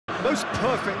Most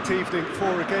perfect evening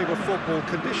for a game of football.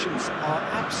 Conditions are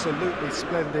absolutely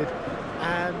splendid,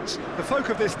 and the folk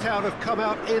of this town have come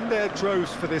out in their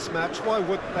droves for this match. Why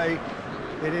wouldn't they?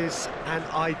 It is an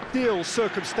ideal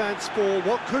circumstance for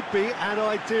what could be an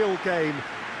ideal game.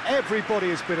 Everybody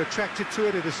has been attracted to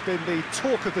it. It has been the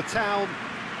talk of the town,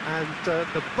 and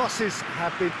the buses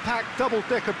have been packed,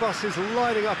 double-decker buses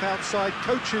lining up outside.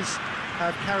 Coaches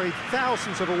have carried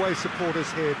thousands of away supporters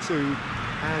here too,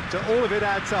 and all of it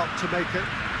adds up to make a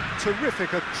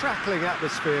terrific, a crackling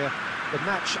atmosphere. The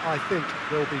match, I think,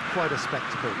 will be quite a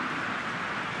spectacle.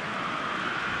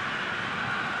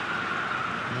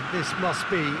 And this must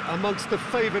be amongst the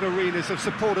favoured arenas of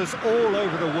supporters all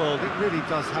over the world. It really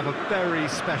does have a very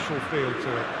special feel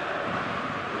to it.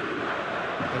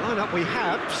 The lineup we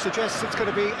have suggests it's going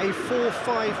to be a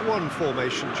 4-5-1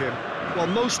 formation, Jim. Well,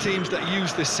 most teams that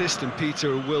use this system,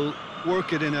 Peter, will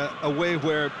work it in a way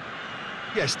where,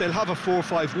 yes, they'll have a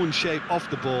 4-5-1 shape off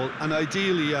the ball, and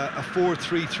ideally a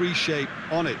 4-3-3 shape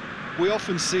on it. We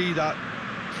often see that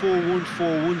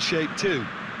 4-1-4-1 shape too,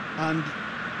 and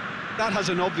that has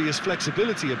an obvious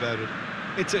flexibility about it.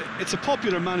 It's a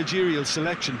popular managerial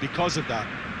selection because of that.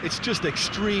 It's just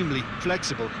extremely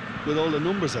flexible with all the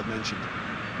numbers I've mentioned.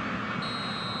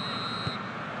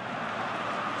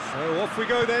 So off we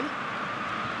go then.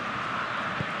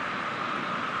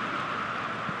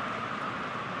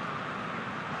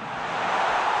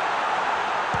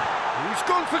 He's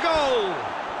gone for goal!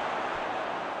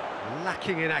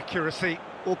 Lacking in accuracy.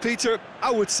 Well, Peter, I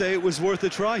would say it was worth a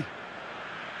try.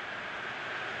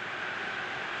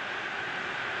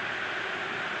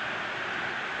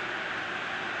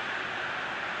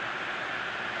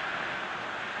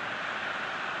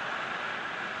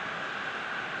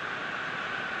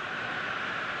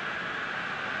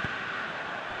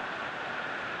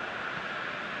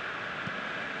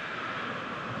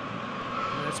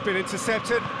 It's been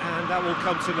intercepted, and that will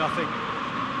come to nothing.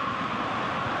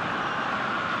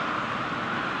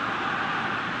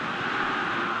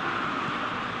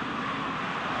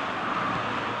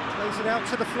 Plays it out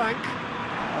to the flank.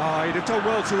 Oh, he'd have done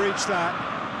well to reach that.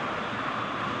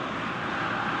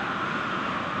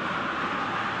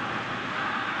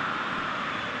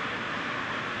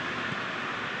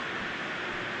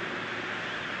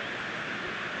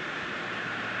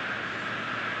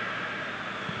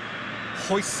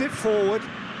 Hoists it forward, and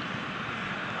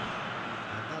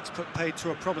that's put paid to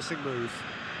a promising move.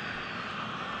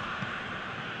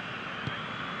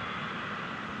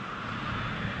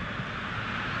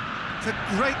 It's a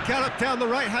great gallop down the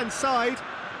right-hand side.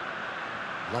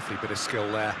 Lovely bit of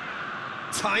skill there.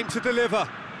 Time to deliver.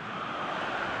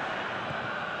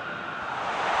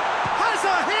 Has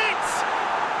a hit!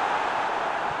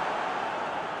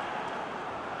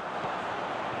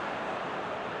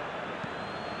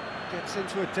 Gets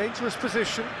into a dangerous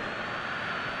position.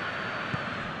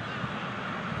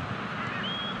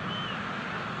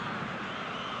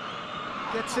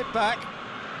 Gets it back.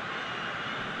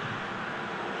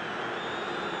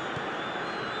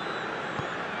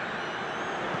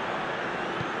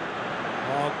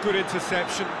 Oh, good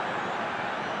interception.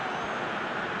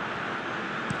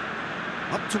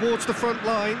 Up towards the front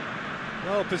line.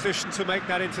 Well positioned to make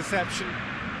that interception.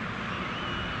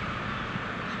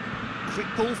 Quick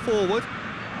ball forward.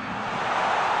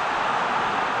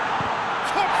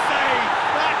 Top save!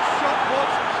 That shot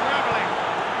was travelling.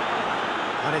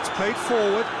 And it's played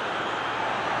forward.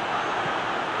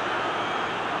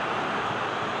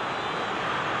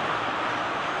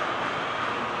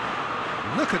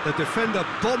 Look at the defender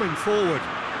bombing forward.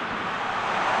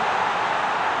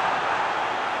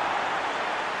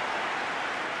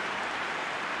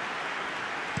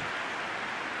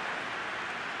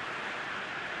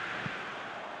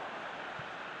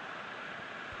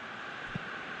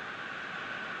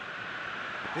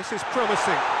 This is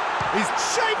promising. He's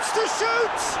shapes to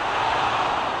shoot!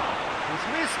 He's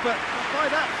missed, but not by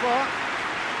that far.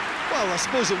 Well, I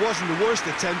suppose it wasn't the worst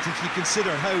attempt if you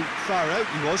consider how far out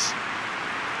he was.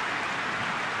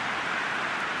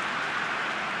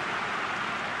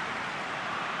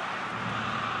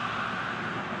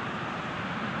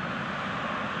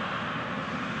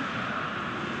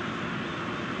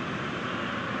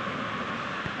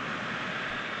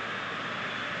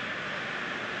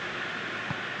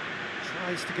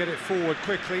 Tries to get it forward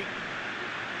quickly.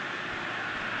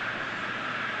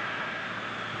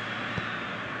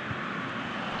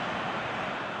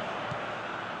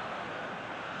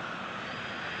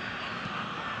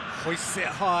 Hoists it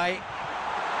high.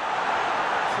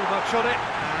 Too much on it,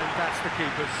 and that's the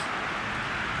keeper's.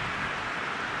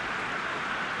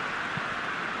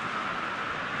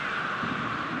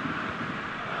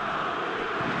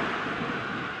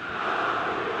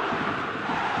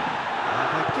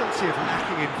 Plenty of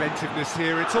lacking inventiveness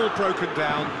here, it's all broken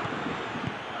down.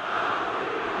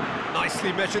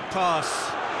 Nicely measured pass.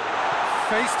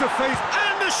 Face to face,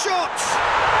 and the shot!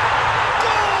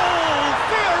 Goal!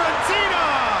 Fiorentina!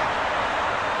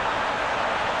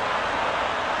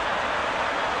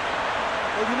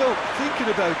 Well, you know, thinking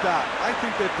about that, I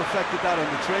think they perfected that on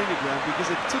the training ground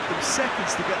because it took them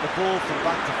seconds to get the ball from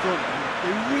back to front. And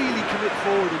they really commit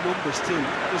forward in numbers too.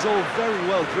 It was all very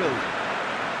well drilled.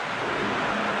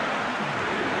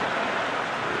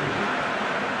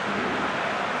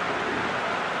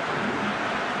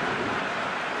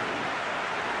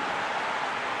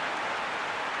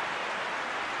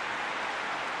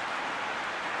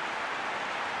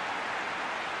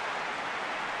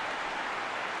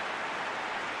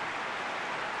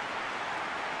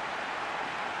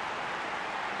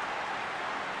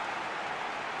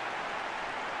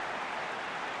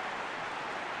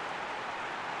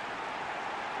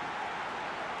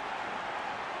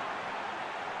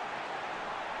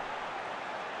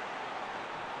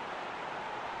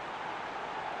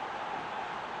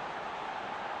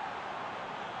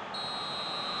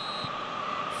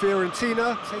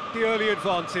 Fiorentina take the early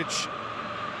advantage.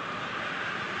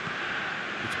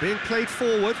 It's being played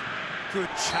forward. Good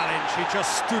challenge, he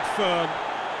just stood firm.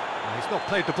 He's not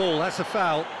played the ball, that's a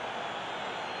foul.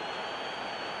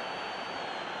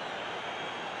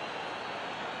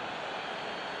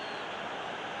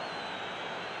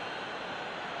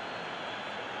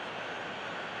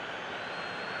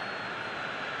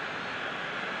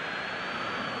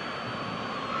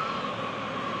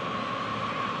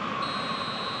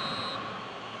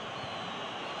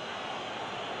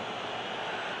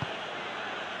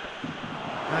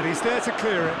 And he's there to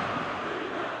clear it.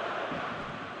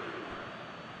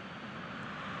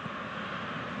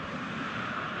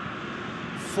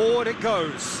 Forward it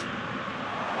goes.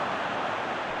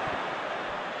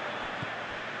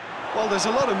 Well, there's a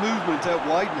lot of movement out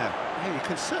wide now. Yeah, you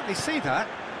can certainly see that.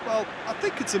 Well, I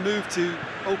think it's a move to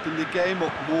open the game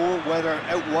up more, whether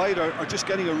out wide or just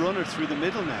getting a runner through the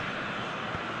middle now.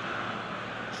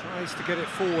 Tries to get it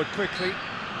forward quickly.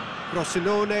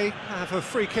 Frosinone have a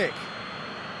free kick.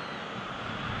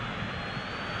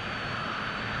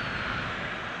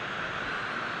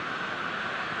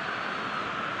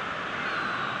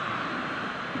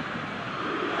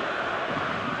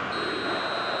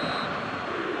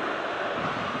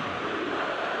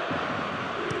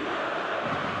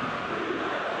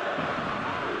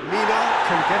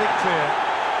 Can get it clear.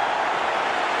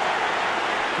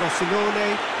 Frosinone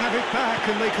have it back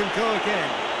and they can go again.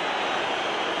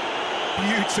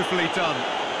 Beautifully done.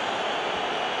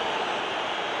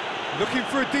 Looking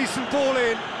for a decent ball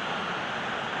in.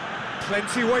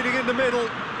 Plenty waiting in the middle.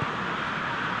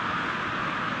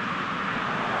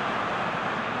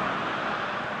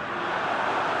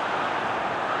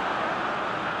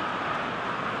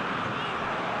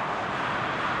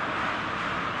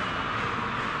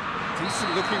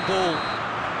 Decent looking ball.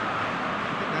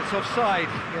 I think that's offside.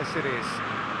 Yes, it is.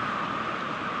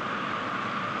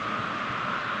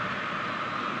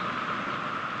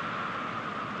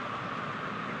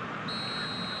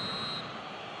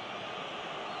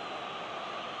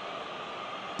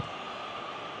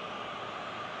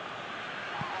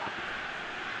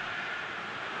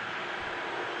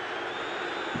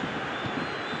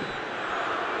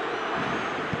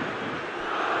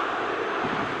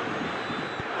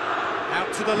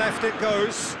 To the left it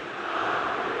goes.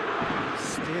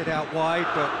 Steered out wide,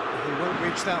 but he won't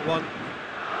reach that one.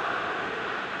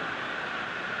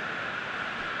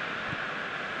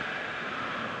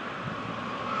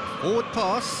 Forward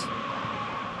pass.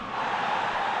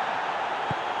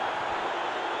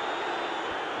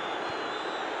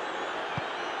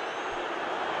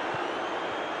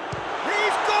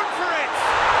 He's gone for it!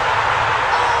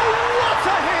 Oh, what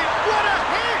a hit! What a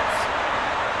hit!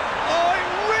 Oh, it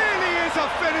really is a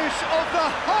finish of the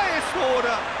highest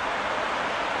order.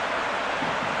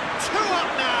 2 up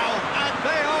now, and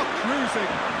they are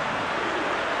cruising.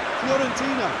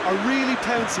 Fiorentina are really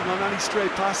pouncing on any stray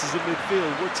passes in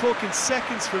midfield. We're talking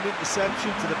seconds from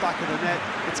interception to the back of the net.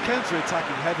 It's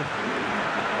counter-attacking heaven.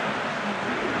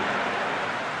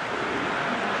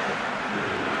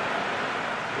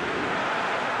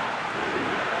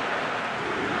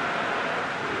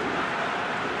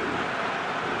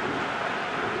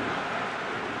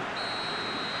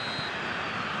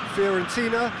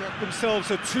 Fiorentina got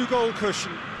themselves a 2-goal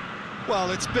cushion.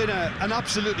 Well, it's been an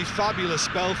absolutely fabulous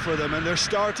spell for them, and they're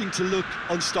starting to look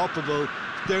unstoppable.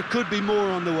 There could be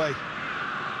more on the way.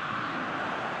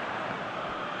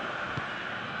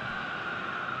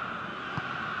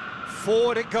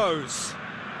 Forward it goes.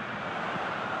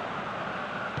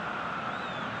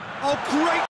 Oh, great!